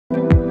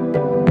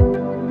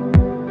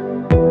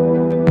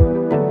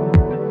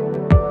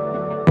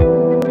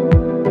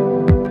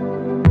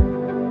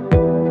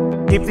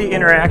keep the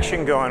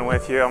interaction going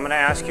with you, I'm going to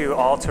ask you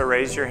all to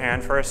raise your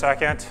hand for a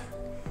second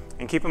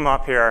and keep them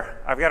up here.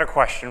 I've got a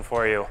question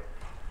for you.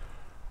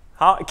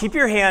 Keep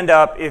your hand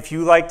up if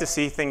you like to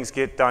see things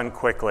get done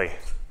quickly.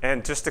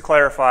 And just to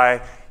clarify,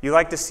 you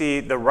like to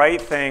see the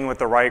right thing with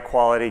the right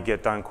quality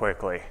get done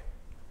quickly.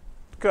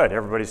 Good,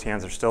 everybody's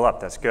hands are still up.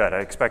 That's good.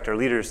 I expect our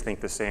leaders to think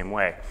the same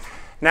way.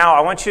 Now,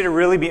 I want you to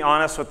really be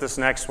honest with this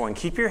next one.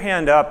 Keep your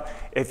hand up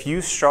if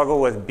you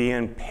struggle with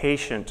being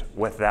patient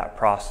with that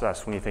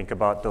process when you think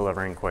about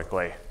delivering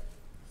quickly.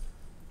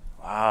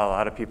 Wow, a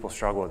lot of people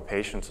struggle with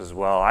patience as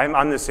well.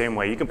 I'm the same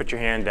way. You can put your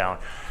hand down.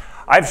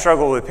 I've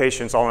struggled with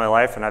patience all my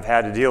life, and I've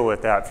had to deal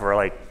with that for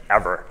like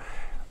ever.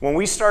 When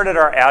we started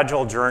our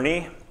Agile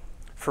journey,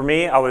 for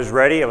me, I was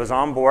ready. I was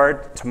on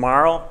board.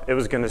 Tomorrow, it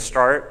was going to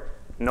start.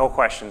 No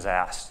questions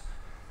asked.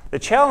 The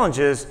challenge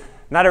is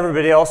not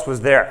everybody else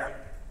was there.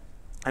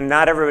 And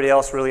not everybody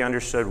else really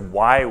understood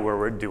why we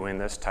were doing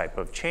this type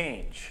of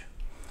change.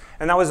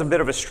 And that was a bit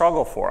of a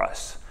struggle for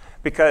us.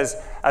 Because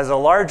as a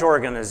large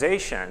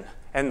organization,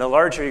 and the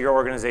larger your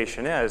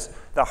organization is,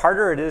 the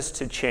harder it is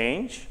to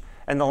change,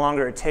 and the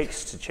longer it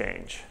takes to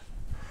change.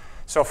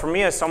 So for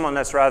me, as someone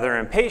that's rather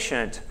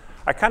impatient,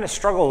 I kind of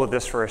struggled with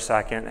this for a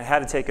second. I had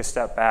to take a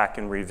step back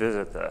and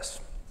revisit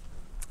this.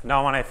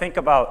 Now, when I think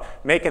about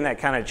making that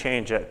kind of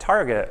change at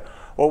Target,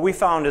 what we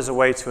found is a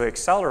way to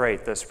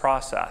accelerate this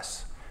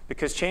process.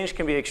 Because change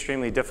can be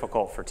extremely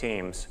difficult for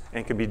teams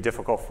and can be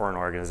difficult for an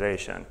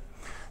organization.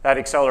 That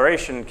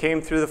acceleration came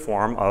through the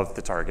form of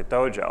the Target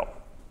Dojo.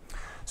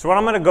 So what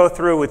I'm going to go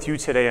through with you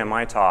today in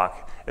my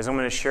talk is I'm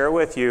going to share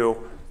with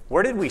you,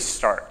 where did we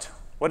start?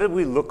 What did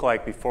we look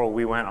like before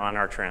we went on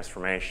our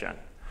transformation?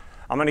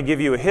 I'm going to give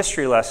you a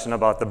history lesson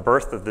about the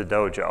birth of the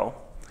dojo.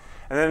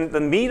 And then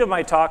the meat of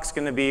my talk is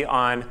going to be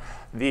on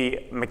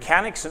the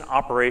mechanics and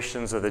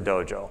operations of the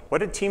dojo. What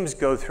did teams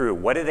go through?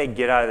 What did they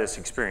get out of this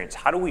experience?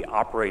 How do we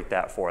operate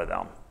that for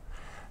them?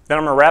 Then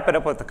I'm going to wrap it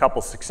up with a couple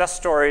success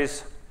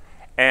stories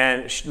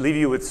and leave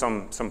you with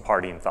some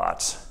parting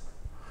thoughts.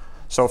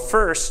 So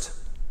first,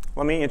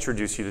 let me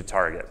introduce you to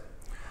Target.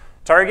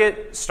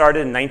 Target started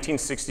in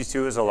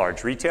 1962 as a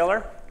large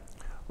retailer.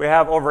 We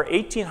have over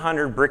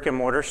 1,800 brick and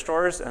mortar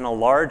stores and a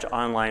large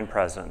online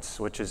presence,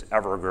 which is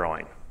ever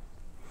growing.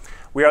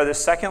 We are the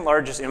second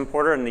largest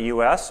importer in the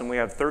US, and we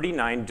have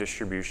 39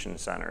 distribution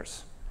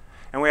centers.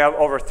 And we have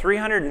over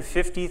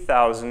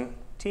 350,000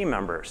 team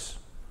members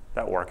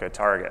that work at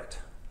Target.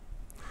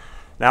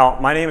 Now,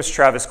 my name is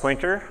Travis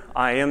Klinker.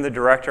 I am the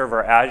director of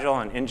our Agile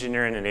and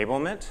Engineering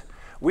Enablement.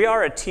 We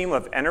are a team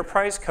of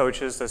enterprise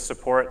coaches that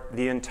support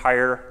the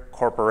entire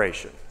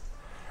corporation.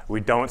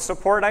 We don't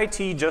support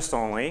IT just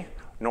only,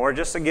 nor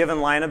just a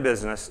given line of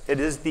business. It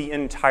is the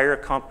entire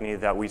company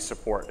that we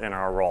support in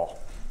our role.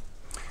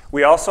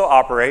 We also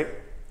operate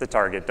the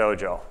Target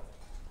Dojo.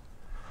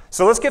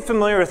 So let's get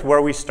familiar with where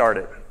we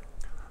started.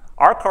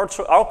 Our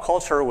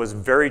culture was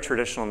very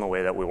traditional in the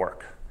way that we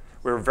work.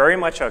 We were very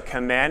much a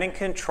command and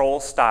control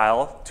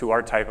style to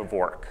our type of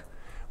work.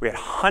 We had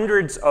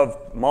hundreds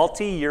of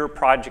multi-year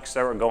projects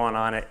that were going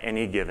on at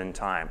any given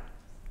time.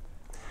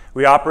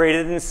 We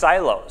operated in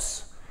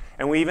silos,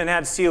 and we even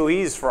had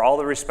COEs for all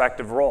the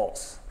respective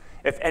roles.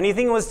 If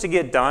anything was to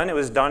get done, it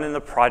was done in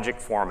the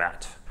project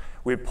format.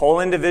 We'd pull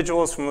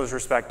individuals from those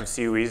respective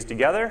COEs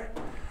together.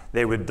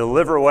 They would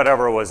deliver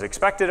whatever was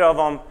expected of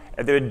them,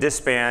 and they would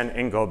disband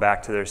and go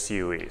back to their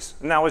COEs.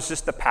 And that was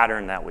just the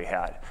pattern that we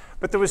had.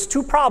 But there was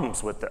two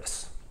problems with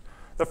this.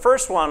 The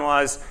first one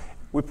was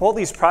we pulled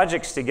these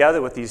projects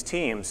together with these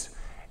teams.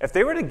 If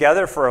they were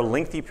together for a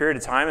lengthy period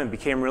of time and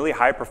became really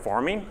high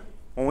performing,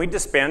 when we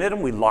disbanded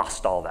them, we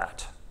lost all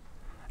that.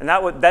 And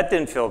that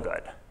didn't feel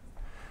good.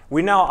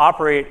 We now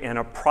operate in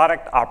a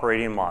product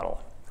operating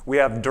model. We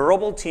have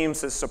durable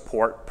teams that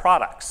support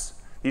products.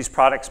 These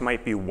products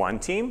might be one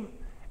team,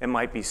 it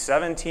might be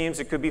 7 teams,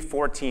 it could be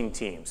 14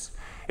 teams.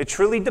 It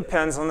truly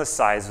depends on the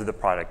size of the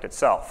product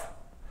itself.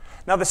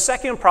 Now, the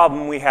second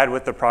problem we had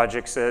with the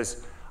projects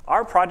is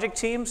our project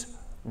teams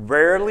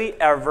rarely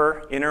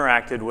ever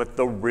interacted with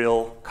the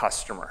real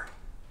customer.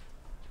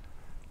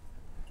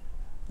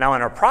 Now,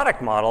 in our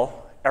product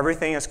model,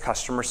 everything is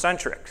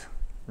customer-centric.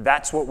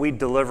 That's what we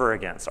deliver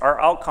against.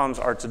 Our outcomes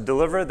are to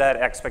deliver that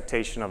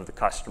expectation of the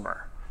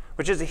customer,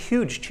 which is a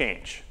huge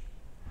change.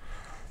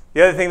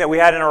 The other thing that we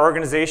had in our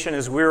organization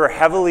is we were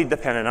heavily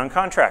dependent on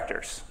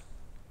contractors.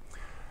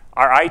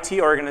 Our IT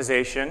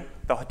organization,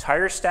 the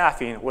entire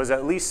staffing, was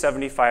at least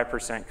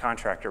 75%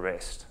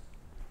 contractor-based.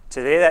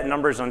 Today, that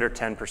number is under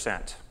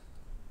 10%.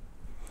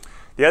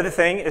 The other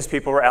thing is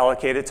people were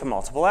allocated to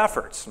multiple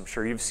efforts. I'm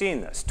sure you've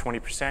seen this,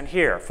 20%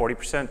 here,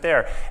 40%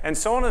 there, and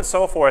so on and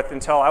so forth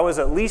until I was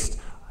at least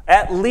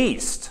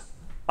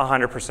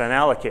 100%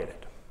 allocated.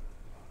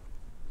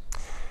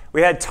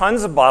 We had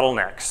tons of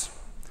bottlenecks.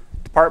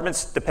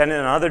 Departments depended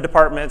on other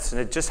departments, and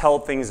it just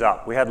held things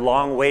up. We had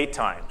long wait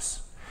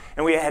times.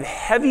 And we had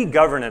heavy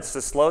governance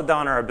that slowed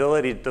down our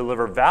ability to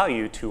deliver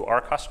value to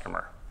our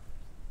customer.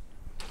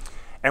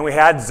 And we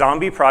had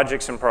zombie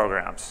projects and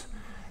programs.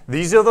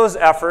 These are those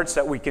efforts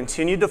that we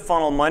continued to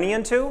funnel money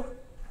into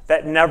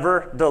that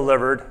never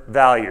delivered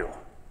value.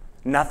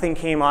 Nothing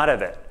came out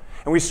of it.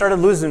 And we started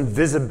losing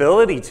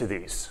visibility to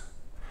these.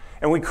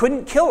 And we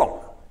couldn't kill them.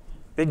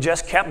 They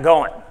just kept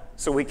going.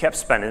 So we kept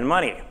spending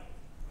money.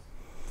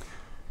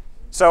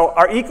 So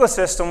our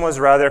ecosystem was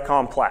rather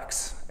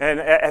complex. And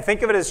I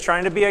think of it as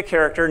trying to be a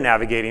character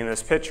navigating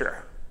this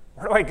picture.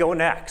 Where do I go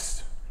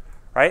next?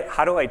 Right?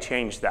 How do I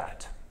change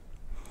that?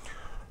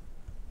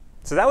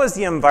 So that was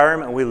the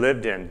environment we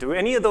lived in. Do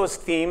any of those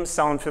themes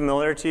sound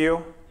familiar to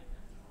you?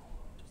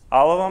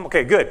 All of them?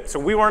 Okay, good. So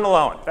we weren't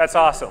alone. That's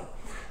awesome.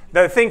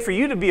 The thing for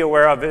you to be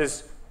aware of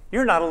is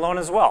you're not alone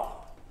as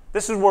well.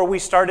 This is where we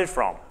started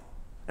from.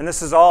 And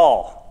this is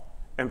all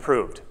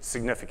improved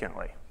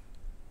significantly.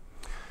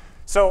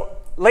 So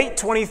late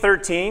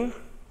 2013,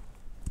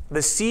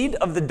 the seed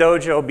of the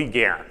dojo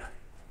began.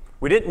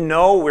 We didn't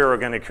know we were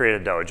going to create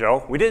a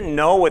dojo. We didn't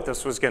know what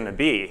this was going to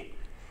be.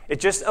 It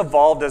just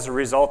evolved as a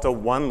result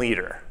of one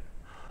leader.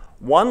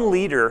 One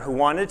leader who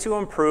wanted to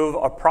improve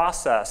a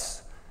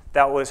process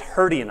that was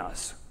hurting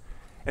us.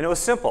 And it was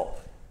simple.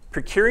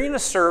 Procuring a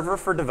server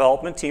for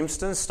development teams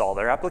to install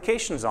their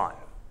applications on.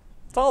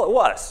 That's all it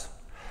was.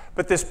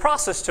 But this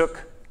process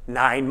took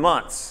 9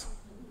 months.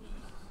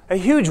 A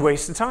huge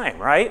waste of time,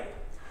 right?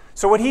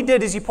 So what he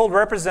did is he pulled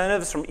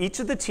representatives from each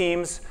of the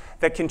teams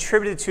that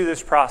contributed to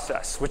this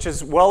process, which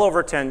is well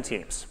over 10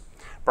 teams.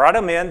 Brought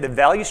them in, the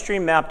value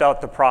stream mapped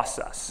out the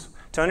process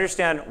to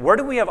understand where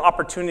do we have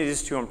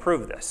opportunities to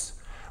improve this.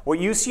 What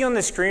you see on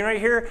the screen right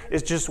here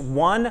is just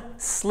one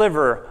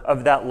sliver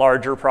of that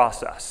larger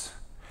process.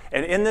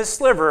 And in this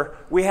sliver,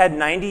 we had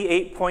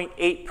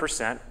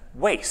 98.8%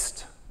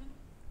 waste.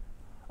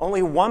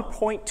 Only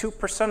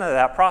 1.2% of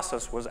that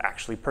process was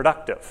actually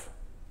productive.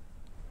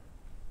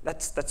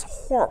 That's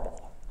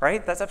horrible,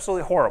 right? That's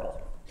absolutely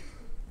horrible.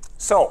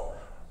 So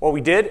what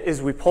we did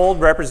is we pulled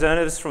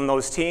representatives from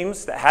those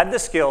teams that had the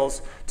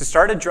skills to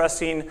start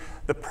addressing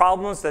the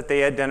problems that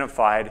they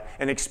identified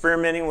and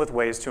experimenting with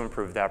ways to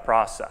improve that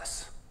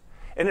process.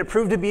 And it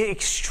proved to be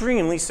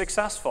extremely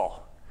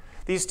successful.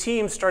 These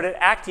teams started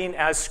acting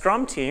as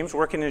scrum teams,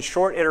 working in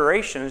short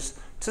iterations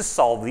to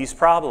solve these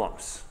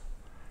problems.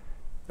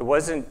 It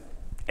wasn't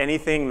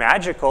anything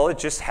magical, it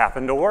just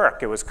happened to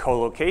work. It was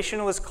co-location,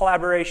 it was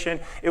collaboration,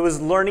 it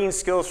was learning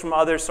skills from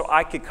others so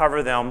I could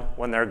cover them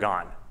when they're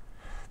gone.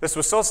 This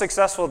was so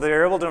successful that they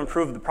were able to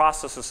improve the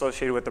process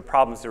associated with the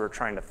problems they were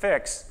trying to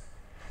fix.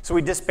 So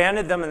we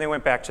disbanded them and they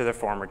went back to their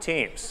former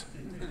teams.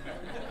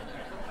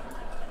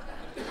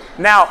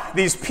 Now,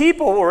 these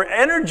people were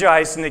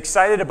energized and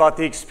excited about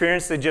the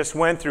experience they just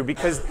went through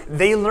because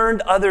they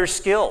learned other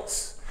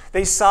skills.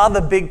 They saw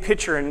the big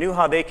picture and knew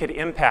how they could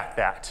impact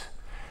that.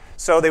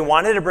 So they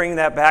wanted to bring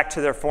that back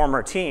to their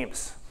former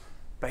teams.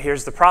 But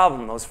here's the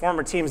problem. Those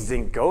former teams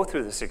didn't go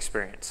through this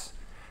experience.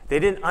 They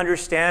didn't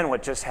understand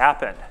what just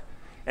happened.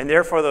 And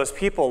therefore, those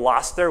people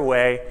lost their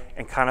way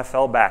and kind of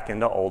fell back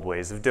into old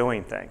ways of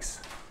doing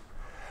things.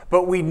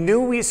 But we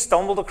knew we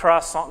stumbled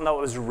across something that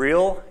was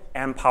real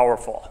and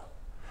powerful.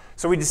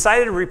 So we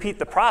decided to repeat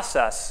the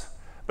process,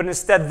 but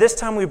instead this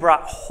time we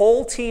brought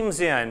whole teams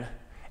in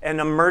and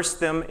immersed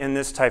them in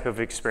this type of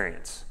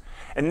experience.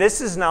 And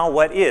this is now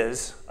what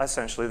is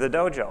essentially the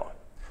dojo.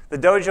 The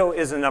dojo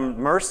is an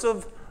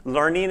immersive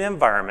learning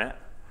environment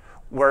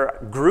where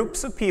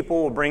groups of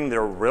people will bring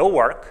their real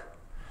work,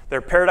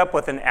 they're paired up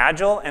with an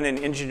agile and an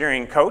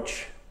engineering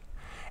coach,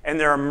 and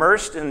they're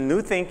immersed in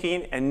new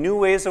thinking and new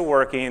ways of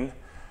working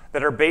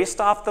that are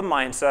based off the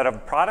mindset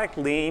of product,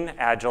 lean,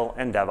 agile,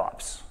 and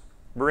DevOps.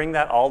 Bring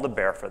that all to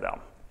bear for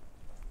them.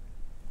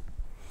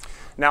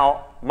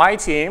 Now, my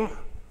team,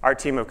 our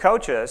team of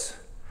coaches,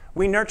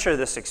 we nurture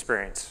this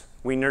experience.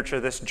 We nurture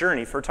this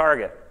journey for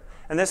Target.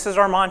 And this is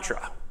our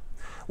mantra.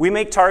 We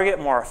make Target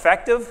more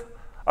effective,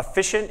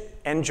 efficient,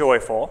 and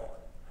joyful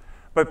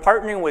by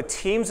partnering with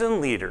teams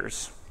and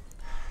leaders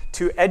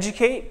to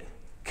educate,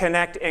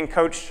 connect, and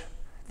coach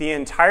the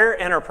entire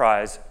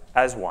enterprise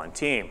as one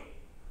team.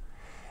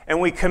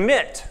 And we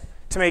commit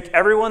to make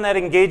everyone that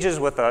engages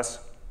with us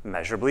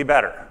measurably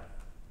better.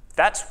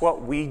 That's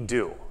what we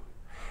do.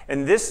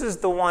 And this is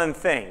the one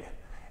thing.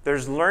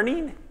 There's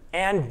learning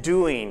and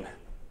doing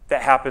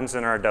that happens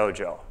in our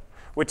dojo,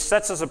 which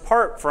sets us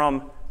apart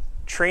from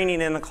training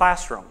in the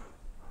classroom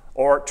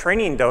or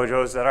training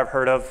dojos that I've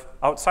heard of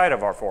outside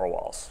of our four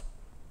walls.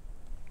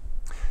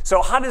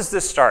 So how does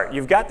this start?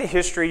 You've got the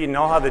history, you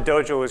know how the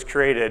dojo was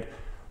created.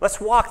 Let's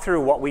walk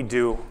through what we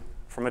do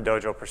from a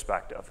dojo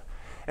perspective.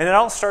 And it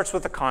all starts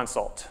with a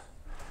consult.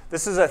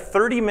 This is a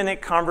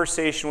 30-minute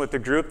conversation with the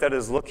group that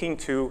is looking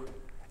to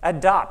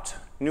adopt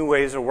new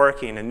ways of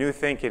working and new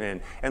thinking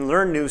and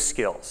learn new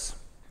skills.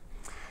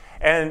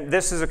 And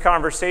this is a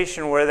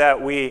conversation where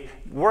we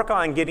work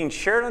on getting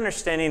shared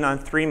understanding on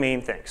three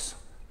main things.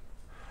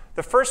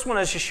 The first one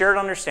is a shared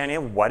understanding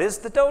of what is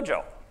the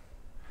dojo.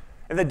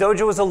 And the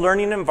dojo is a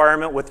learning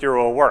environment with your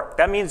real work.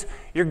 That means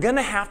you're going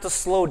to have to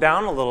slow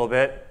down a little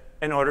bit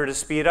in order to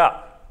speed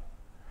up.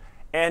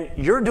 And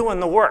you're doing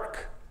the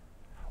work.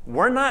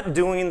 We're not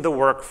doing the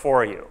work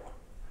for you.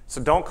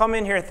 So don't come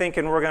in here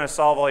thinking we're going to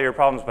solve all your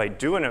problems by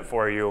doing it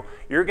for you.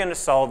 You're going to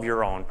solve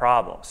your own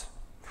problems.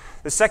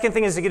 The second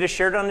thing is to get a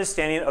shared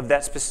understanding of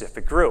that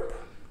specific group.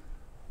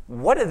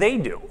 What do they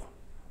do?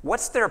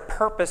 What's their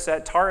purpose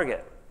at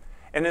Target?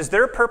 And is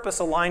their purpose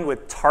aligned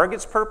with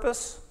Target's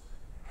purpose?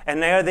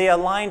 And are they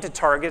aligned to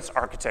Target's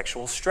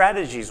architectural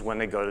strategies when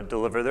they go to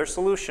deliver their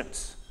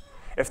solutions?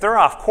 If they're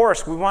off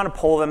course, we want to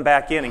pull them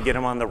back in and get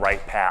them on the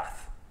right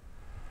path.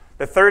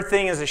 The third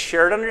thing is a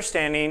shared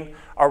understanding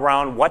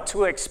around what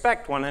to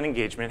expect when an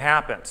engagement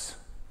happens.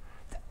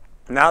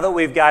 Now that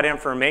we've got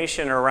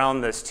information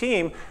around this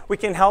team, we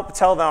can help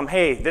tell them,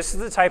 hey, this is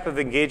the type of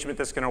engagement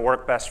that's going to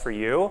work best for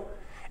you,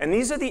 and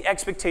these are the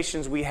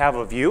expectations we have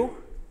of you,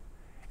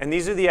 and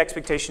these are the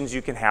expectations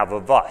you can have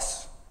of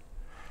us.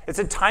 It's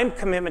a time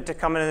commitment to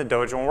come into the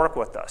dojo and work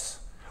with us.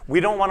 We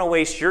don't want to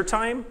waste your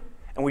time,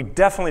 and we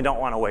definitely don't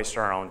want to waste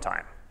our own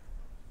time.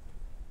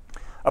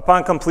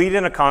 Upon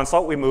completing a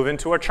consult, we move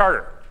into a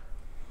charter.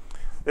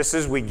 This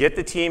is, we get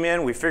the team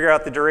in, we figure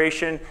out the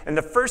duration, and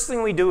the first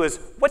thing we do is,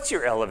 what's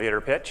your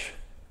elevator pitch?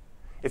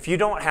 If you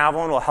don't have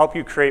one, we'll help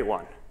you create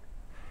one.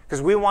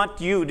 Because we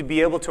want you to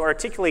be able to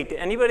articulate to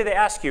anybody that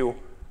asks you,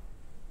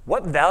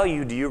 what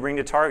value do you bring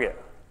to Target?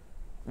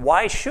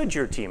 Why should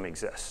your team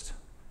exist?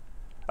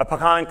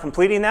 Upon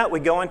completing that, we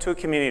go into a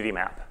community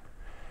map.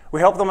 We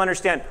help them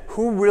understand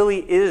who really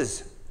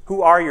is,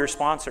 who are your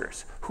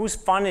sponsors, who's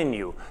funding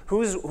you,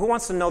 who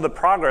wants to know the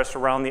progress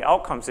around the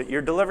outcomes that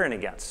you're delivering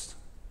against.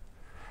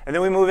 And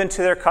then we move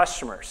into their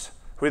customers,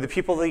 who are the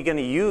people that are going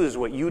to use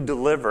what you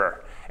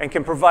deliver and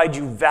can provide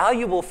you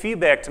valuable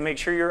feedback to make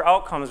sure your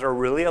outcomes are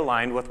really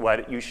aligned with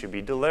what you should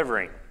be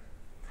delivering.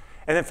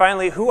 And then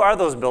finally, who are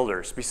those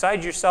builders?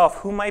 Besides yourself,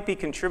 who might be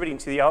contributing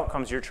to the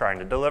outcomes you're trying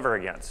to deliver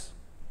against?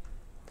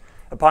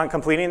 Upon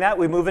completing that,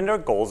 we move into our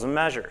goals and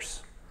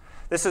measures.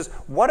 This is,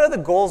 what are the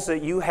goals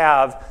that you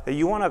have that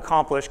you want to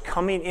accomplish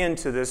coming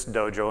into this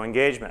dojo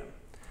engagement?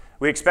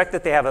 We expect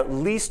that they have at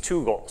least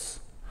 2 goals.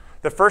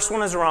 The first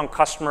one is around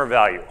customer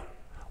value.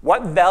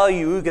 What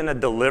value are you going to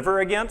deliver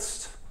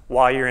against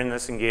while you're in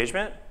this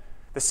engagement?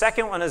 The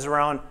second one is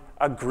around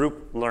a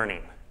group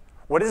learning.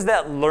 What is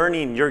that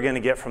learning you're going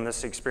to get from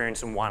this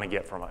experience and want to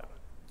get from it?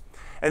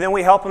 And then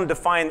we help them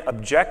define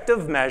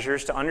objective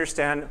measures to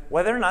understand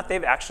whether or not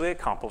they've actually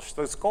accomplished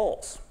those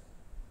goals.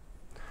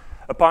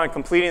 Upon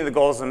completing the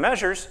goals and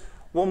measures,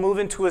 we'll move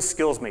into a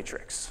skills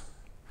matrix.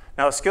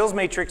 Now, a skills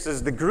matrix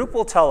is the group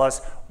will tell us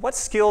what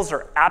skills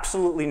are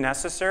absolutely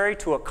necessary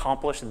to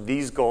accomplish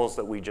these goals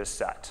that we just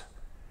set.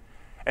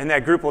 And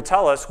that group will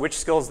tell us which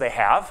skills they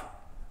have,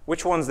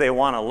 which ones they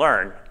want to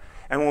learn.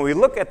 And when we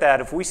look at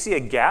that, if we see a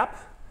gap,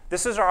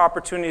 this is our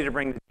opportunity to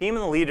bring the team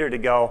and the leader to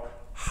go,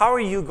 how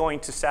are you going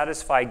to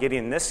satisfy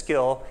getting this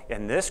skill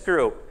in this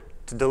group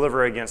to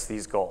deliver against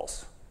these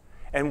goals?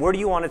 And where do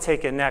you want to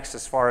take it next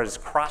as far as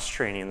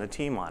cross-training the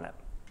team on it?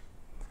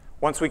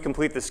 Once we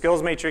complete the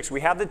skills matrix,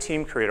 we have the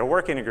team create a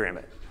working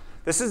agreement.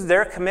 This is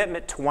their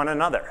commitment to one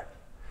another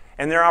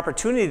and their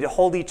opportunity to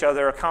hold each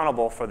other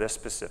accountable for this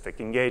specific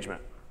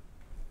engagement.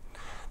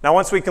 Now,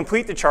 once we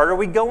complete the charter,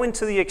 we go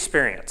into the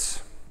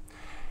experience.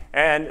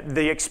 And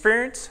the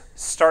experience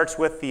starts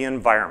with the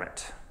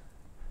environment,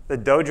 the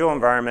dojo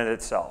environment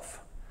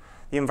itself.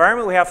 The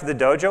environment we have for the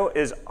dojo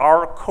is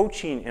our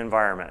coaching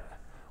environment.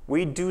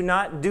 We do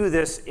not do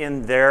this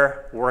in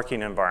their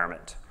working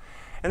environment.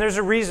 And there's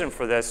a reason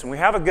for this, and we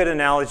have a good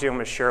analogy I'm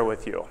going to share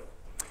with you.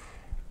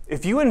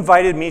 If you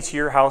invited me to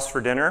your house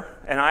for dinner,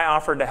 and I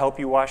offered to help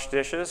you wash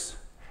dishes,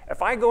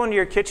 if I go into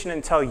your kitchen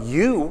and tell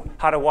you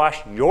how to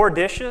wash your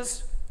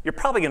dishes, you're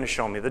probably going to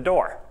show me the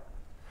door.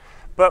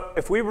 But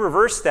if we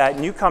reverse that,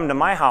 and you come to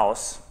my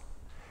house,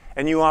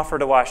 and you offer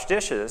to wash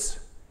dishes,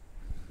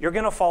 you're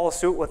going to follow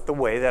suit with the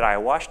way that I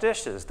wash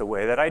dishes, the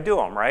way that I do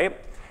them, right?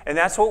 And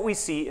that's what we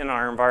see in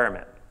our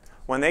environment.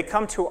 When they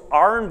come to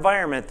our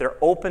environment, they're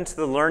open to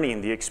the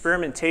learning, the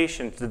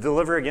experimentation, to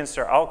deliver against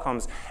their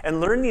outcomes,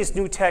 and learn these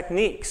new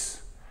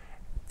techniques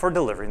for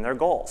delivering their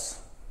goals.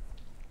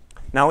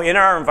 Now, in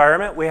our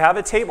environment, we have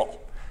a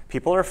table.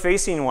 People are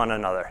facing one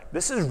another.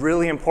 This is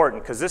really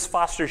important because this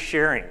fosters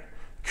sharing,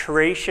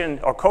 creation,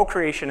 or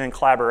co-creation and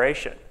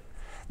collaboration.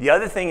 The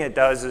other thing it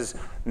does is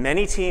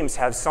many teams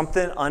have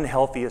something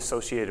unhealthy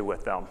associated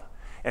with them.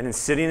 And in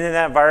sitting in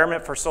that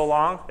environment for so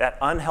long, that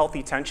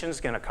unhealthy tension is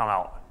going to come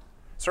out.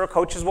 So our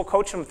coaches will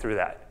coach them through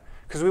that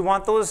because we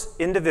want those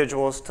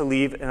individuals to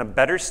leave in a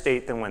better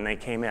state than when they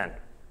came in.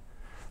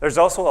 There's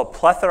also a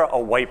plethora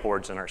of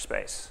whiteboards in our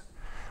space.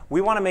 We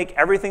want to make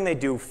everything they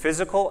do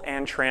physical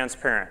and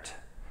transparent.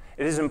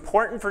 It is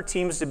important for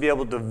teams to be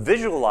able to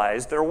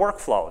visualize their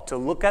workflow, to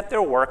look at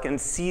their work and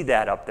see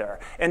that up there,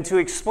 and to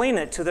explain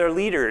it to their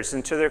leaders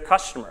and to their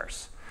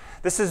customers.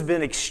 This has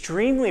been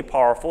extremely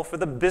powerful for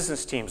the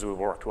business teams we've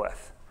worked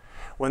with.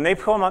 When they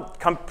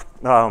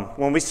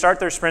when we start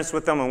their sprints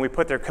with them and we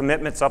put their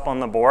commitments up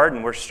on the board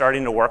and we're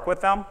starting to work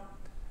with them,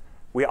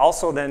 we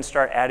also then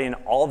start adding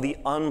all the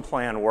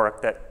unplanned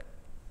work that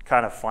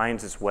kind of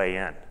finds its way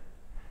in.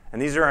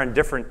 And these are on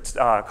different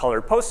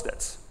colored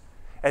Post-its.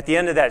 At the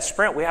end of that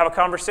sprint, we have a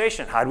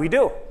conversation. How'd we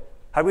do?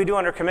 How'd we do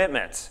under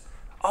commitments?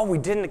 Oh, we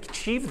didn't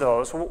achieve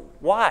those.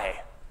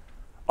 Why?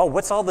 Oh,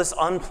 what's all this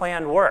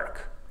unplanned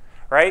work?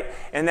 right?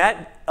 And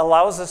that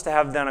allows us to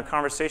have then a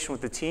conversation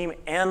with the team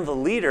and the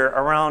leader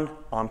around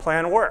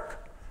unplanned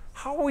work.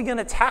 How are we going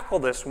to tackle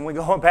this when we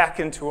go back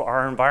into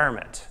our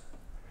environment?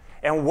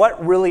 And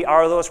what really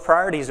are those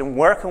priorities, and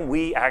where can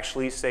we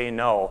actually say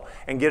no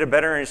and get a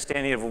better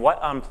understanding of what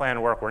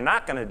unplanned work we're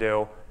not going to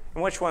do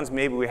and which ones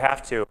maybe we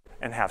have to,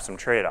 and have some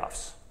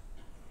trade-offs.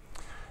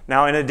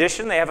 Now, in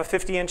addition, they have a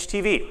 50-inch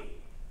TV.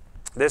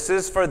 This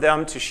is for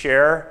them to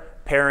share,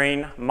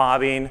 pairing,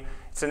 mobbing.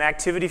 It's an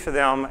activity for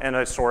them and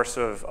a source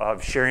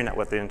of sharing it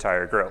with the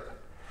entire group.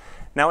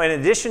 Now, in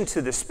addition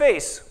to the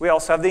space, we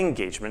also have the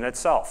engagement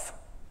itself.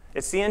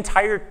 It's the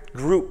entire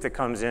group that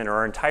comes in, or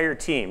our entire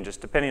team,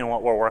 just depending on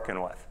what we're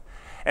working with.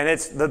 And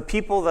it's the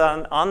people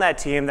that on that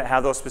team that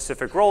have those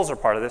specific roles are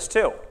part of this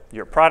too.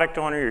 Your product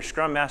owner, your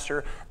scrum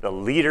master, the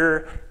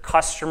leader,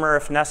 customer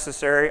if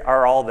necessary,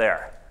 are all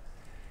there.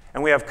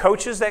 And we have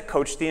coaches that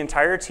coach the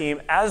entire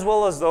team, as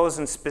well as those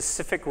in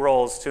specific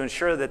roles to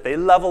ensure that they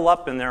level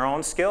up in their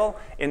own skill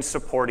in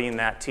supporting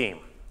that team.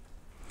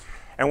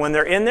 And when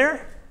they're in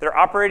there, they're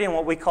operating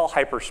what we call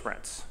hyper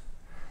sprints.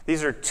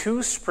 These are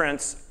 2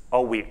 sprints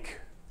a week.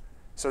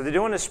 So they're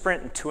doing a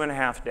sprint in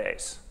 2.5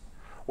 days.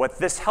 What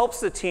this helps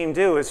the team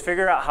do is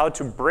figure out how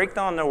to break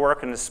down their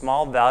work into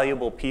small,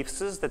 valuable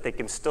pieces that they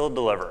can still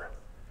deliver.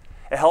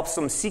 It helps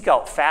them seek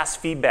out fast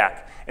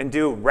feedback and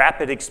do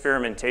rapid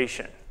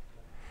experimentation.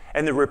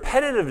 And the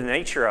repetitive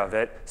nature of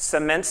it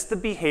cements the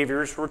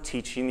behaviors we're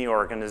teaching the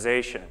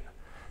organization.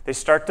 They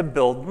start to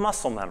build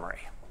muscle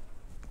memory.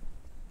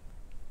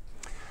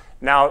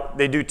 Now,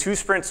 they do 2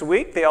 sprints a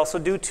week. They also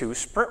do 2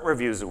 sprint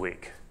reviews a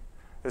week.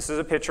 This is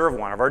a picture of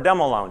one of our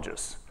demo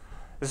lounges.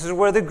 This is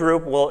where the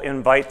group will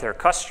invite their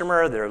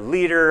customer, their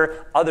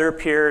leader, other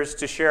peers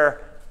to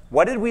share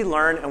what did we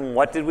learn and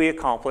what did we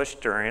accomplish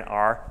during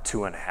our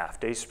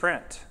 2.5-day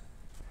sprint.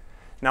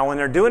 Now, when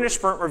they're doing a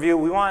sprint review,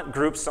 we want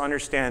groups to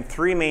understand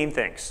 3 main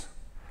things.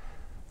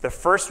 The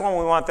first one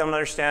we want them to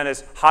understand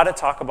is how to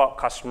talk about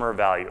customer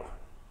value.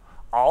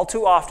 All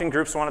too often,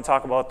 groups want to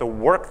talk about the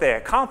work they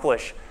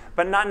accomplish,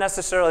 but not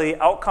necessarily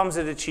the outcomes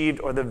it achieved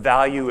or the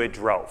value it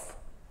drove.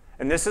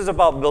 And this is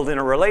about building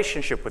a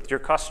relationship with your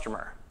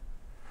customer.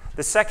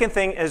 The second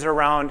thing is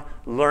around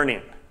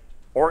learning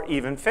or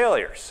even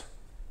failures.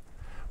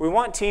 We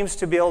want teams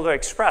to be able to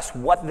express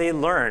what they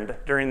learned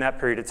during that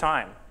period of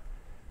time.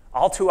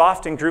 All too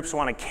often, groups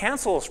want to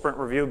cancel a sprint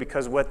review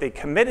because what they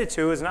committed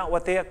to is not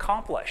what they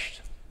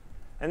accomplished.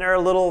 And they're a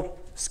little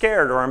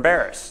scared or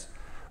embarrassed.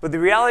 But the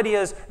reality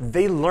is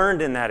they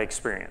learned in that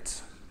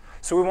experience.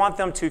 So we want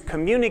them to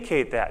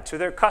communicate that to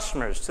their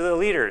customers, to their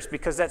leaders,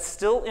 because that's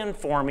still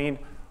informing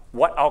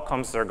what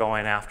outcomes they're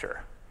going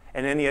after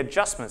and any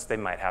adjustments they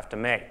might have to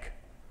make.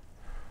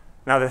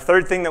 Now, the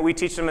third thing that we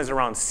teach them is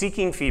around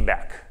seeking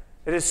feedback.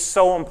 It is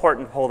so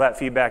important to pull that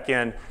feedback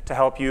in to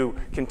help you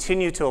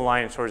continue to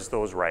align towards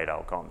those right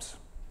outcomes.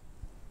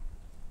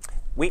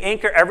 We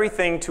anchor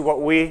everything to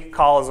what we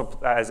call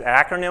as an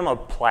acronym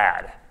of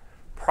PLAD: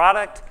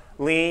 Product,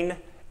 Lean,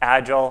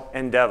 Agile,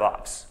 and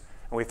DevOps.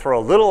 And we throw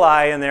a little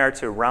I in there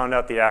to round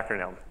out the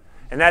acronym.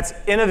 And that's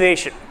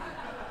innovation.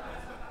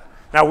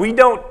 Now, we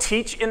don't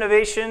teach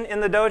innovation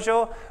in the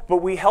dojo, but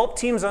we help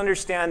teams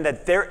understand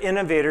that they're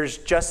innovators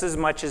just as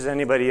much as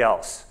anybody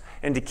else,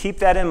 and to keep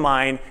that in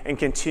mind and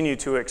continue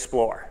to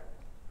explore.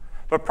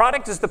 But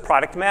product is the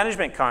product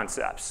management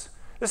concepts.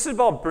 This is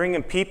about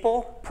bringing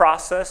people,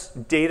 process,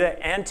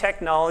 data, and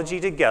technology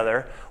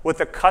together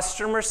with a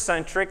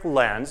customer-centric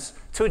lens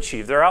to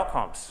achieve their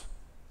outcomes.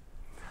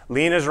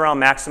 Lean is around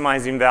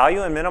maximizing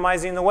value and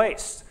minimizing the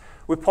waste.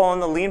 We pull in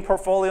the lean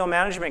portfolio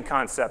management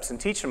concepts and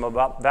teach them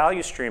about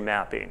value stream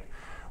mapping.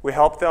 We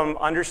help them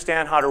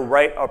understand how to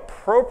write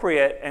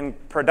appropriate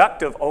and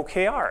productive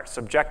OKRs,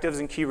 objectives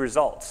and key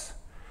results.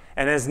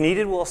 And as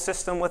needed, we'll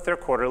assist them with their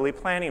quarterly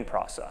planning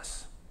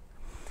process.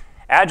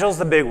 Agile's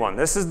the big one.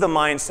 This is the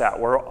mindset.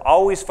 We're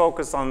always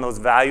focused on those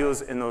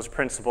values and those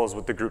principles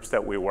with the groups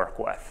that we work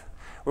with.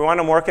 We want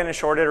them working in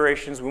short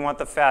iterations. We want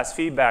the fast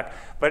feedback.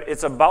 But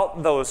it's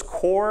about those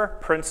core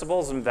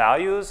principles and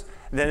values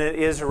than it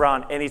is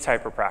around any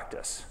type of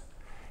practice.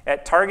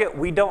 At Target,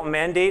 we don't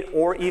mandate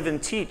or even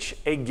teach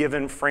a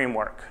given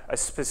framework, a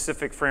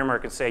specific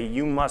framework, and say,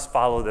 you must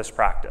follow this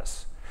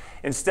practice.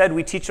 Instead,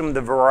 we teach them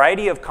the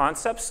variety of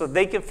concepts so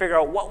they can figure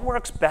out what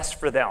works best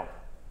for them.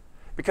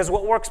 Because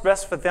what works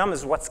best for them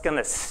is what's going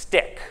to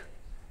stick.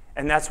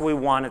 And that's what we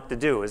want it to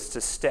do, is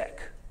to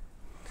stick.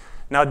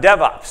 Now,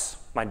 DevOps,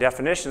 my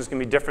definition is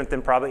going to be different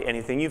than probably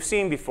anything you've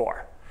seen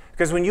before.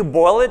 Because when you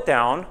boil it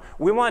down,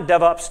 we want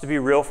DevOps to be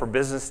real for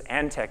business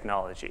and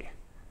technology.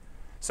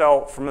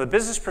 So from the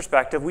business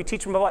perspective, we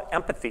teach them about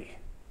empathy,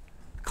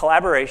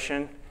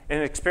 collaboration,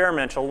 and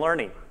experimental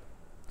learning.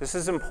 This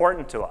is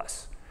important to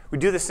us. We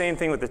do the same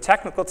thing with the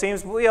technical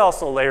teams, but we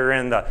also layer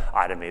in the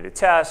automated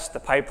tests, the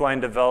pipeline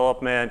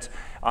development,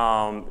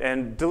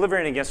 and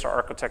delivering against our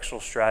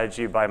architectural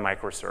strategy by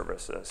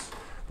microservices.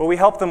 But we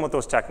help them with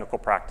those technical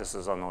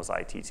practices on those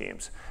IT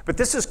teams. But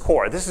this is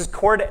core. This is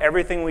core to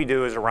everything we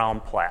do is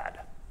around PLAD.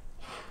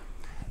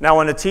 Now,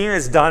 when a team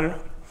is done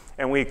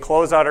and we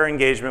close out our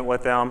engagement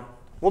with them,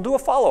 we'll do a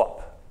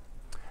follow-up.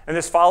 And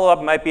this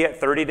follow-up might be at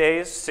 30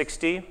 days,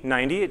 60,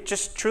 90. It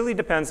just truly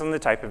depends on the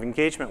type of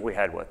engagement we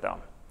had with them.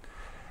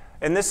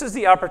 And this is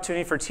the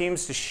opportunity for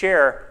teams to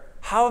share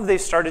how have they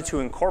started to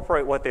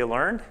incorporate what they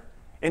learned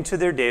into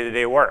their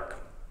day-to-day work.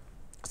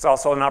 It's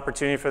also an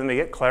opportunity for them to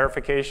get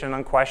clarification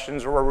on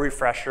questions or a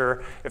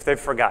refresher if they've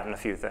forgotten a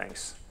few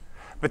things.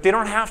 But they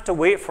don't have to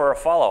wait for a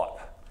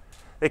follow-up.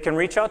 They can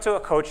reach out to a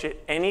coach at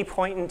any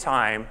point in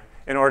time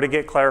in order to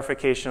get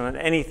clarification on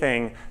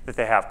anything that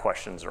they have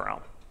questions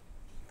around.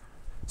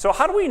 So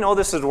how do we know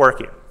this is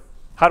working?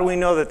 How do we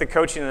know that the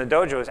coaching in the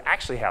dojo is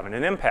actually having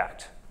an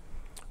impact?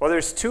 Well,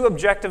 there's two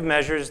objective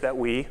measures that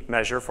we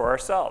measure for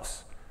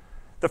ourselves.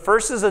 The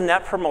first is a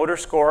net promoter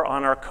score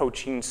on our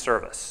coaching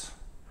service.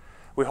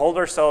 We hold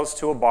ourselves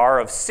to a bar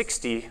of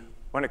 60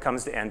 when it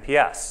comes to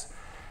NPS.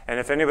 And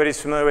if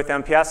anybody's familiar with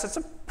NPS, it's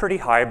a pretty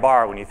high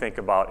bar when you think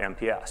about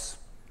NPS.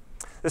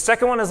 The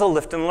second one is a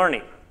lift in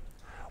learning.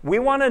 We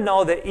want to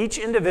know that each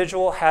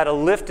individual had a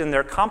lift in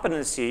their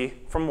competency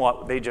from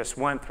what they just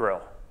went through.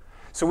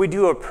 So we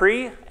do a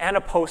pre and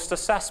a post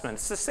assessment.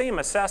 It's the same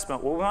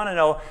assessment. What we want to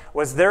know,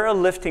 was there a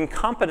lift in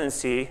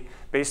competency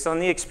based on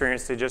the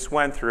experience they just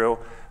went through,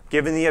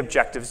 given the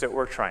objectives that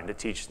we're trying to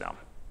teach them.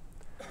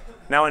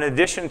 Now, in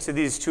addition to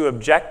these two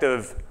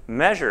objective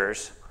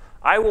measures,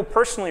 I will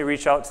personally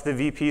reach out to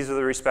the VPs of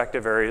the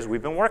respective areas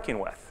we've been working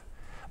with.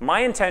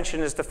 My intention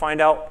is to find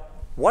out,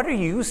 what are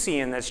you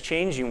seeing that's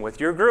changing with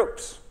your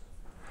groups?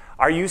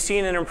 Are you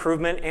seeing an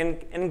improvement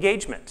in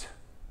engagement?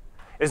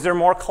 Is there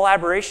more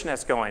collaboration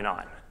that's going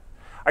on?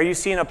 Are you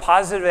seeing a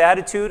positive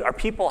attitude? Are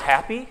people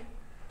happy?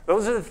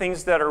 Those are the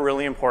things that are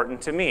really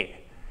important to me.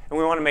 And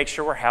we want to make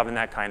sure we're having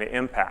that kind of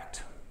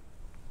impact.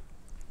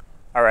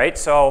 All right,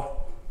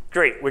 so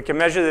great. We can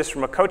measure this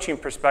from a coaching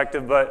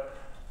perspective, but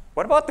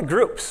what about the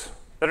groups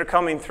that are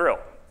coming through?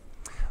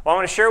 Well, I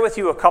want to share with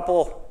you a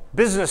couple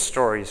business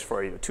stories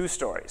for you, 2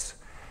 stories.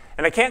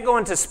 And I can't go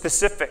into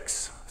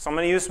specifics, so I'm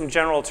going to use some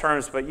general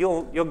terms, but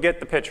you'll get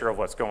the picture of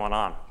what's going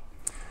on.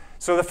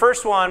 So the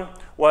first one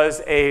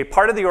was a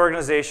part of the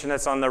organization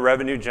that's on the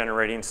revenue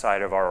generating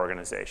side of our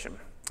organization.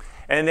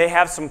 And they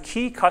have some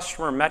key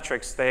customer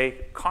metrics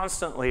they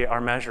constantly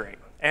are measuring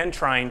and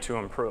trying to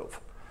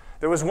improve.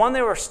 There was one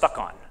they were stuck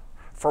on.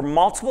 For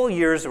multiple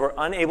years, they were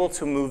unable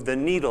to move the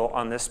needle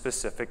on this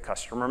specific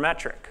customer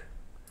metric.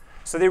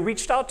 So they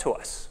reached out to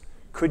us.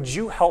 Could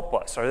you help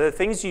us? Are there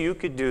things you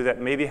could do that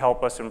maybe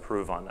help us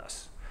improve on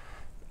this?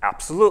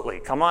 Absolutely,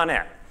 come on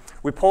in.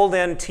 We pulled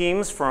in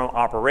teams from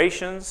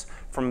operations,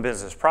 from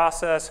business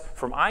process,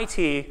 from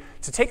IT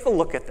to take a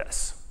look at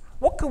this.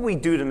 What could we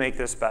do to make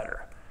this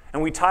better?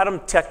 And we taught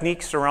them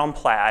techniques around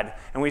Plaid,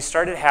 and we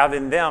started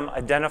having them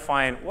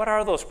identifying what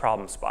are those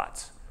problem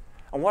spots?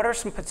 And what are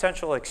some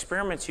potential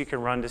experiments you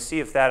can run to see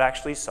if that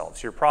actually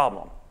solves your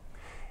problem?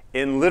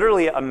 In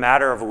literally a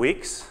matter of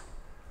weeks,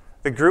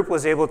 the group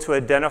was able to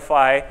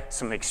identify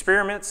some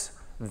experiments,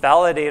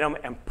 validate them,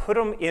 and put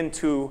them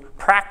into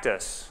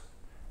practice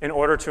in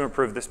order to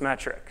improve this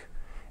metric.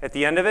 At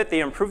the end of it,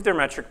 they improved their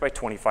metric by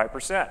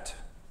 25%.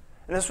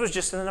 And this was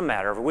just in a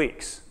matter of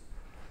weeks.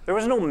 There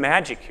was no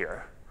magic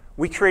here.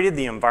 We created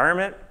the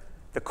environment,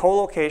 the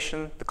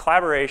co-location, the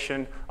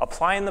collaboration,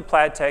 applying the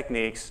Plaid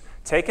techniques,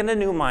 taking a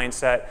new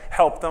mindset,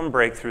 helped them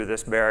break through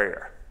this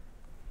barrier.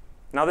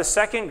 Now, the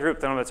second group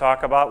that I'm going to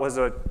talk about was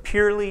a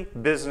purely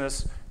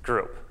business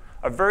group,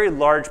 a very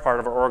large part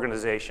of our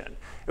organization.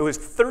 It was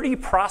 30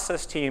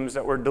 process teams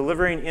that were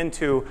delivering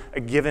into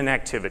a given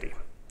activity,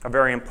 a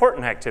very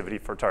important activity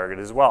for Target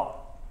as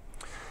well.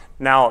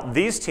 Now,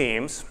 these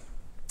teams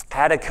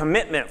had a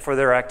commitment for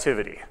their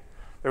activity.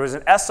 There was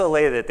an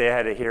SLA that they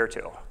had to adhere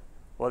to.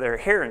 Well, their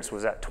adherence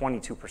was at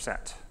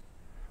 22%,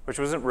 which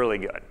wasn't really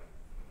good.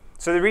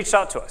 So they reached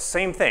out to us,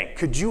 same thing.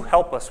 Could you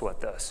help us with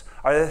this?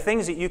 Are there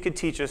things that you could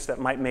teach us that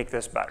might make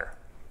this better?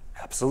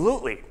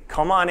 Absolutely,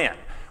 come on in.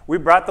 We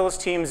brought those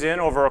teams in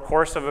over a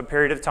course of a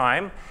period of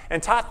time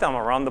and taught them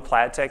around the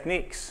Plaid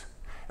techniques.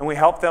 And we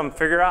helped them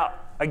figure out,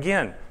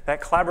 again,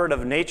 that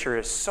collaborative nature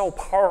is so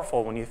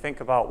powerful when you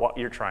think about what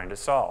you're trying to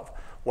solve.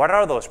 What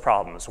are those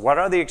problems? What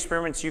are the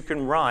experiments you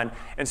can run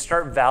and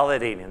start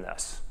validating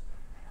this?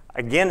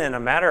 Again, in a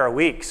matter of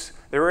weeks,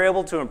 they were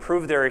able to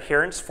improve their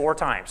adherence 4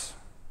 times.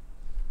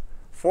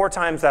 4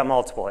 times that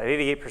multiple, at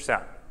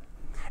 88%.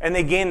 And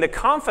they gained the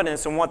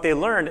confidence in what they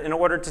learned in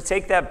order to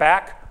take that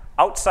back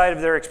outside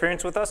of their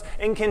experience with us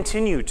and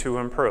continue to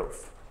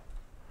improve.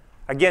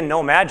 Again,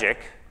 no magic.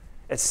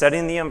 It's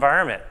setting the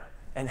environment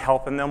and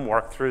helping them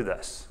work through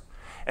this.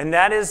 And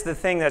that is the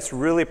thing that's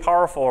really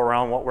powerful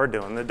around what we're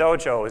doing. The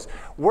dojo is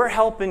we're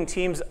helping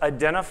teams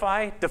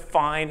identify,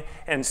 define,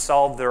 and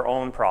solve their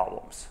own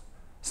problems.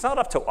 It's not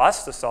up to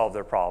us to solve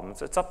their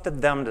problems. It's up to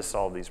them to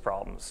solve these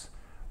problems.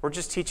 We're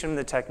just teaching them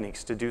the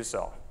techniques to do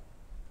so.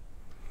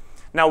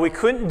 Now, we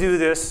couldn't do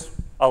this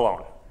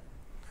alone.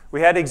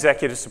 We had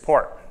executive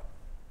support.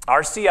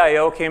 Our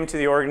CIO came to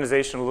the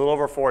organization a little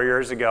over 4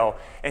 years ago,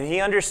 and he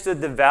understood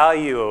the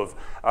value of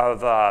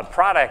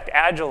product,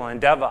 agile,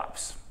 and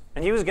DevOps.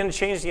 And he was going to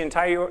change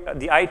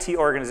the IT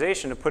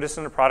organization to put us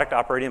in a product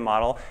operating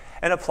model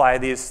and apply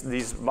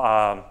these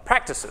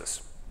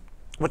practices,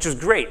 which was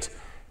great.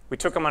 We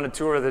took him on a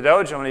tour of the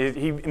dojo, and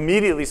he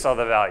immediately saw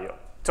the value.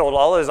 Told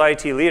all his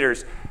IT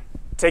leaders,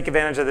 take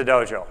advantage of the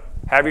dojo.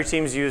 Have your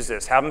teams use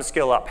this. Have them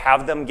skill up.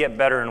 Have them get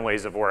better in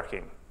ways of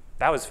working.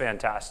 That was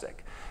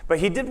fantastic. But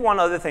he did one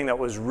other thing that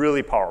was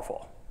really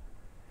powerful.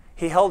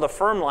 He held a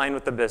firm line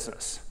with the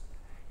business.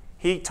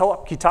 He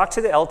talked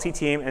to the LT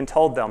team and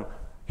told them,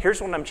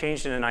 here's what I'm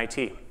changing in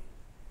IT.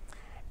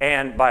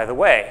 And by the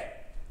way,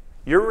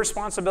 your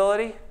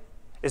responsibility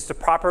is to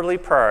properly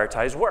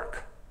prioritize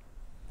work.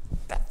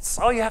 That's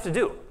all you have to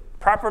do,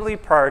 properly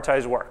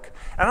prioritize work.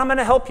 And I'm going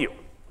to help you.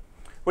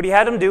 What he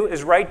had them do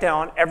is write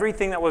down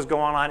everything that was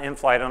going on in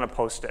flight on a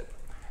Post-it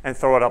and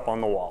throw it up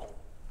on the wall.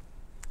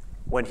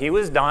 When he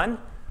was done,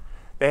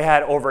 they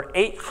had over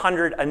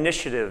 800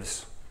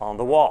 initiatives on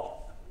the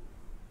wall.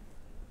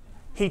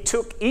 He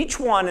took each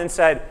one and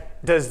said,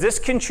 does this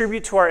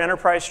contribute to our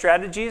enterprise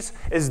strategies?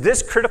 Is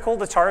this critical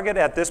to target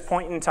at this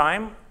point in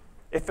time?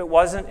 If it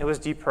wasn't, it was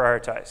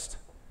deprioritized.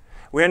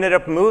 We ended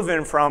up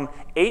moving from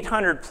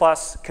 800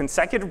 plus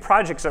consecutive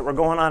projects that were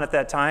going on at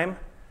that time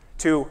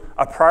to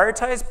a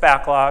prioritized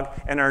backlog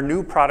and our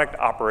new product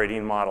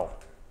operating model.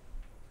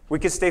 We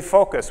could stay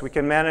focused, we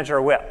could manage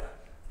our WIP,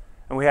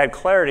 and we had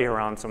clarity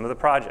around some of the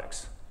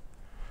projects.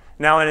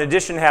 Now, in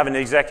addition to having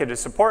executive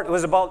support, it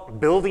was about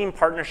building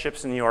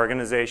partnerships in the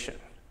organization.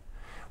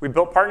 We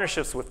built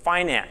partnerships with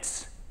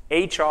finance,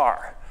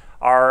 HR,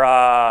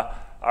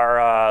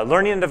 our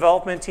learning and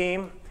development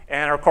team,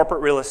 and our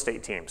corporate real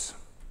estate teams,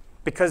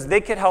 because they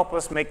could help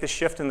us make the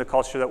shift in the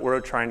culture that we're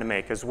trying to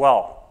make as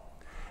well.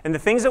 And the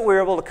things that we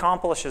were able to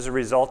accomplish as a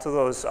result of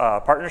those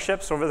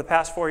partnerships over the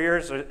past 4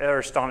 years are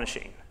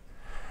astonishing.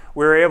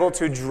 We were able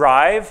to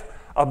drive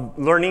a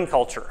learning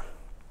culture.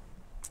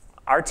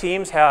 Our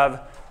teams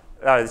have,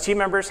 the team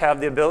members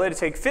have the ability to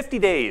take 50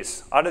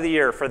 days out of the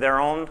year for their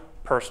own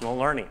personal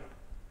learning.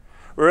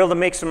 We were able to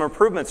make some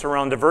improvements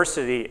around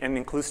diversity and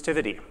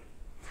inclusivity.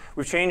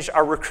 We've changed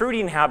our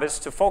recruiting habits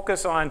to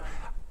focus on,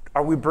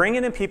 are we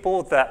bringing in people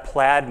with that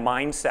plaid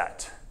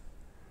mindset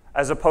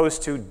as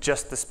opposed to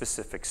just the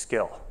specific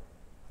skill?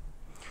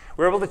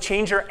 We're able to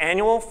change our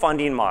annual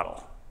funding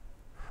model.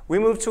 We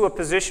moved to a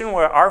position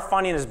where our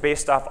funding is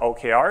based off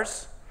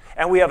OKRs,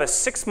 and we have a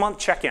 6-month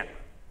check-in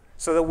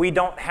so that we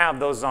don't have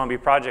those zombie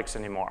projects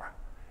anymore.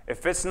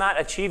 If it's not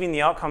achieving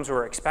the outcomes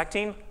we're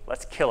expecting,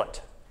 let's kill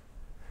it.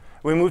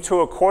 We moved to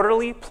a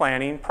quarterly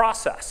planning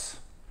process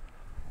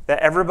that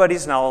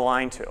everybody's now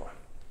aligned to.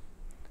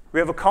 We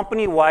have a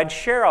company-wide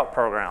share-out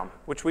program,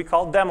 which we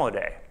call Demo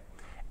Day.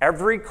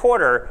 Every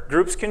quarter,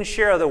 groups can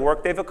share the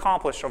work they've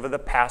accomplished over the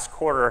past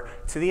quarter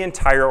to the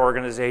entire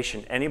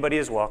organization. Anybody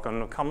is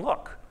welcome to come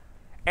look.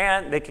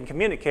 And they can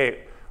communicate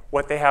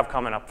what they have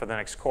coming up for the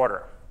next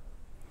quarter.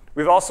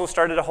 We've also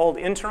started to hold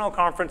internal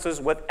conferences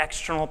with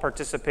external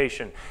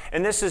participation.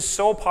 And this is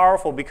so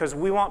powerful because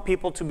we want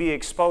people to be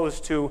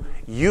exposed to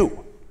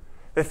you,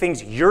 the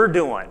things you're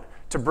doing,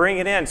 to bring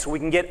it in so we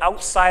can get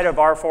outside of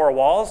our 4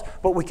 walls,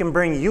 but we can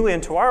bring you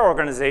into our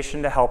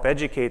organization to help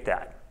educate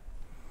that.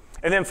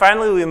 And then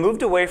finally, we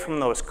moved away from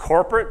those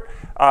corporate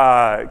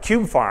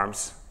cube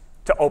farms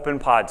to open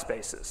pod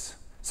spaces.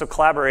 So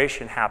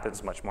collaboration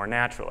happens much more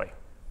naturally.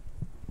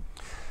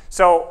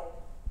 So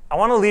I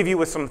want to leave you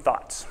with some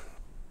thoughts.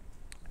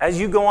 As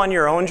you go on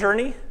your own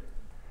journey,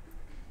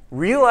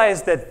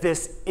 realize that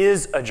this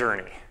is a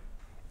journey.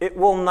 It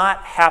will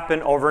not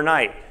happen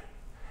overnight.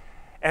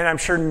 And I'm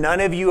sure none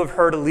of you have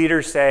heard a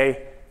leader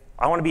say,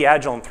 I want to be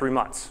agile in 3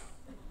 months,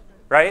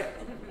 right?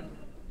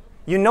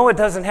 You know it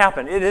doesn't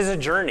happen. It is a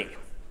journey.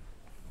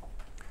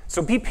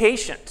 So be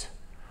patient.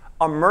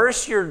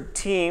 Immerse your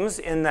teams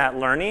in that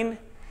learning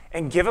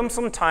and give them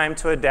some time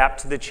to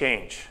adapt to the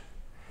change.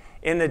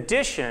 In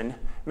addition,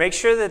 make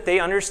sure that they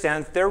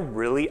understand that they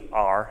really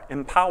are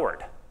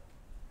empowered.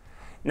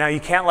 Now, you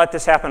can't let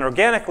this happen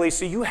organically,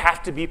 so you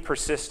have to be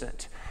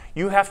persistent.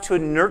 You have to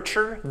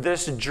nurture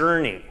this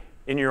journey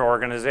in your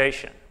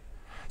organization.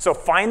 So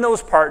find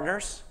those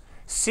partners,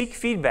 seek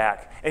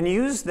feedback, and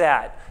use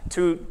that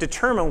to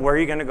determine where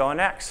you're going to go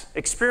next.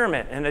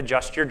 Experiment and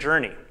adjust your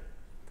journey.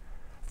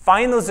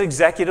 Find those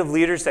executive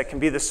leaders that can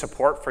be the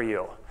support for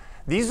you.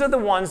 These are the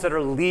ones that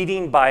are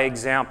leading by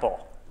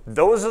example.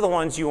 Those are the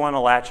ones you want to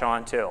latch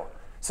on to,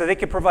 so they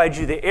can provide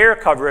you the air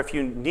cover if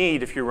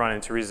you run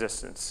into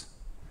resistance.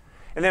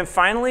 And then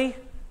finally,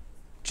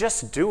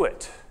 just do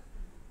it.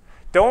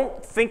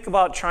 Don't think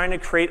about trying to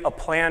create a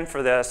plan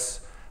for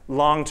this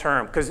long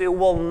term, because it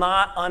will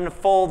not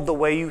unfold the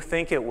way you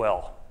think it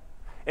will.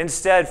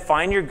 Instead,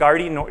 find your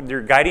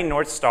guiding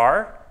North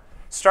Star,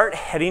 start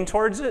heading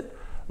towards it,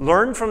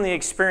 learn from the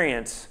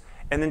experience,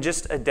 and then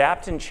just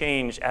adapt and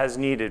change as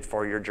needed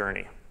for your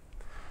journey.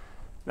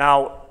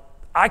 Now,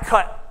 I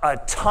cut a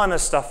ton of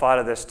stuff out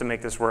of this to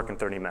make this work in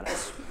 30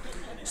 minutes.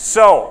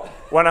 So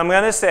what I'm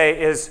going to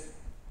say is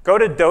go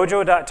to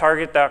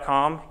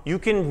dojo.target.com. You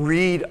can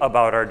read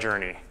about our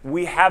journey.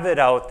 We have it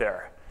out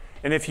there.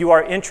 And if you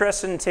are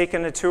interested in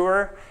taking a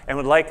tour and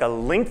would like a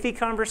lengthy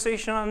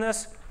conversation on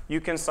this, you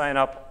can sign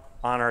up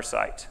on our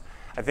site.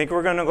 I think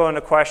we're going to go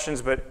into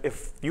questions, but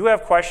if you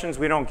have questions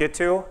we don't get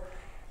to,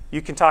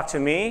 you can talk to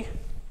me.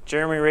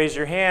 Jeremy, raise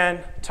your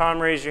hand. Tom,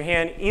 raise your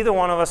hand. Either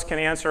one of us can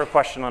answer a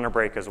question on a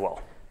break as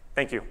well.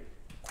 Thank you.